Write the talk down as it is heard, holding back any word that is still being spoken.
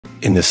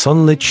In the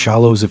sunlit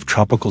shallows of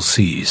tropical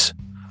seas,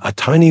 a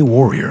tiny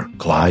warrior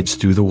glides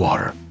through the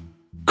water.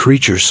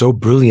 Creature so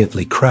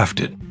brilliantly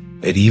crafted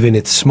that even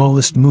its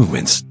smallest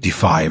movements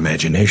defy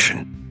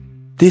imagination.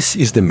 This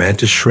is the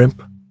mantis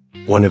shrimp,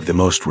 one of the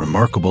most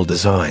remarkable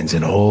designs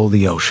in all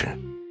the ocean.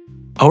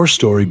 Our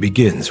story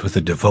begins with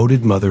a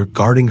devoted mother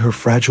guarding her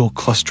fragile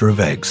cluster of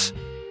eggs,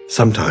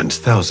 sometimes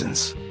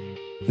thousands,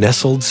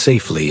 nestled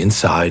safely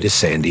inside a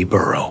sandy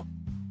burrow.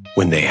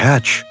 When they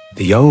hatch,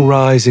 the young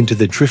rise into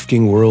the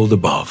drifting world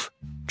above,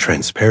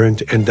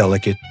 transparent and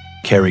delicate,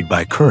 carried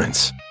by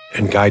currents,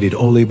 and guided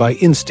only by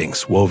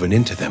instincts woven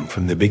into them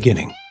from the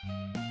beginning.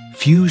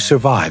 Few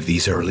survive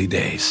these early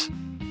days,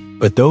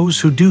 but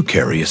those who do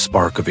carry a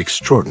spark of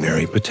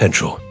extraordinary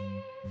potential.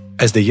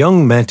 As the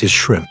young mantis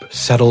shrimp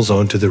settles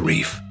onto the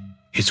reef,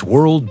 its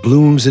world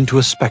blooms into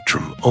a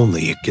spectrum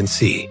only it can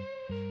see.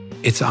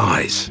 Its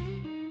eyes,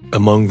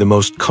 among the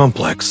most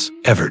complex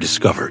ever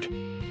discovered,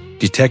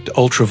 detect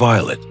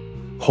ultraviolet,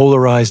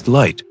 polarized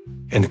light,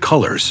 and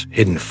colors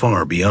hidden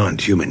far beyond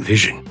human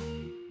vision.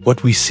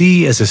 What we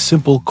see as a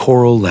simple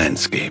coral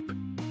landscape,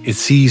 it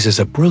sees as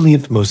a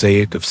brilliant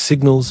mosaic of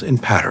signals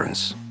and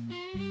patterns.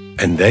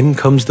 And then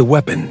comes the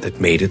weapon that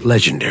made it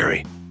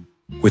legendary.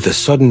 With a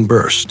sudden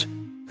burst,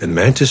 the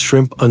mantis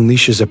shrimp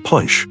unleashes a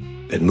punch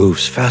that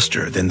moves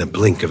faster than the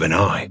blink of an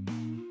eye.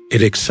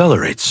 It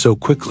accelerates so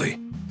quickly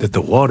that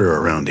the water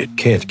around it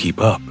can't keep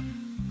up.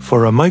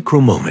 For a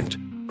micro moment,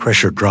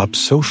 pressure drops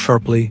so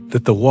sharply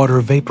that the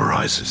water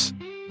vaporizes,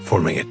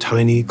 forming a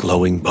tiny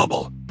glowing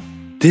bubble.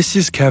 This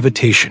is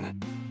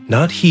cavitation,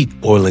 not heat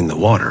boiling the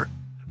water,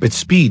 but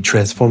speed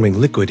transforming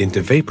liquid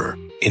into vapor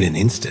in an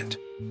instant.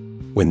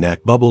 When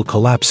that bubble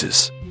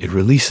collapses, it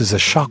releases a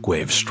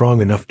shockwave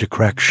strong enough to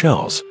crack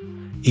shells,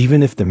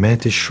 even if the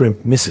mantis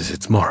shrimp misses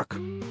its mark.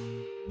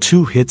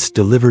 2 hits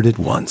delivered at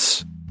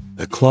once,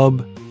 the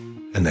club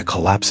and the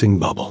collapsing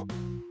bubble.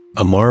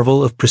 A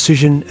marvel of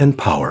precision and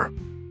power.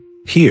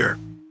 Here,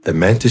 the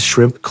mantis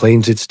shrimp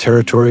claims its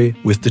territory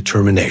with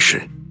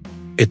determination.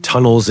 It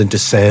tunnels into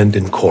sand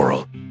and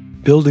coral,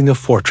 building a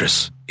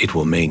fortress it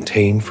will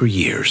maintain for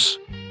years.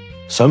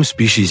 Some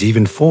species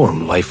even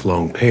form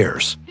lifelong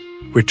pairs,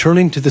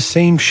 returning to the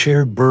same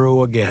shared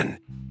burrow again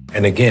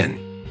and again,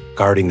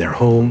 guarding their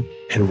home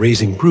and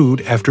raising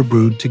brood after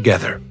brood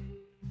together.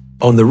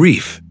 On the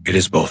reef, it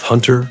is both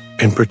hunter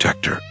and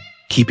protector,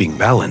 keeping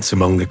balance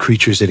among the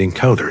creatures it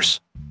encounters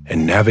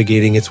and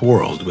navigating its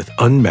world with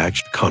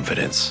unmatched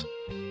confidence.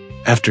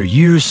 After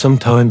years,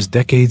 sometimes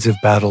decades of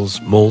battles,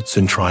 molts,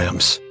 and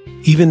triumphs,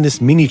 even this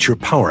miniature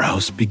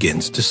powerhouse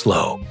begins to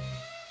slow.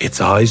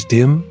 Its eyes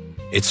dim,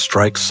 its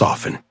strikes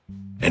soften,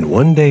 and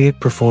one day it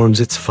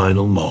performs its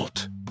final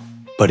molt.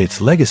 But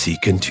its legacy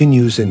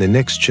continues in the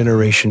next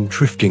generation,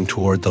 drifting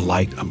toward the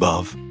light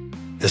above,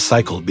 the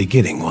cycle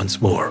beginning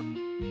once more.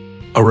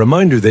 A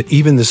reminder that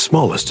even the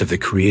smallest of the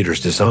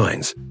Creator's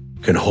designs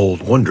can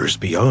hold wonders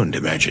beyond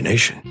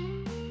imagination.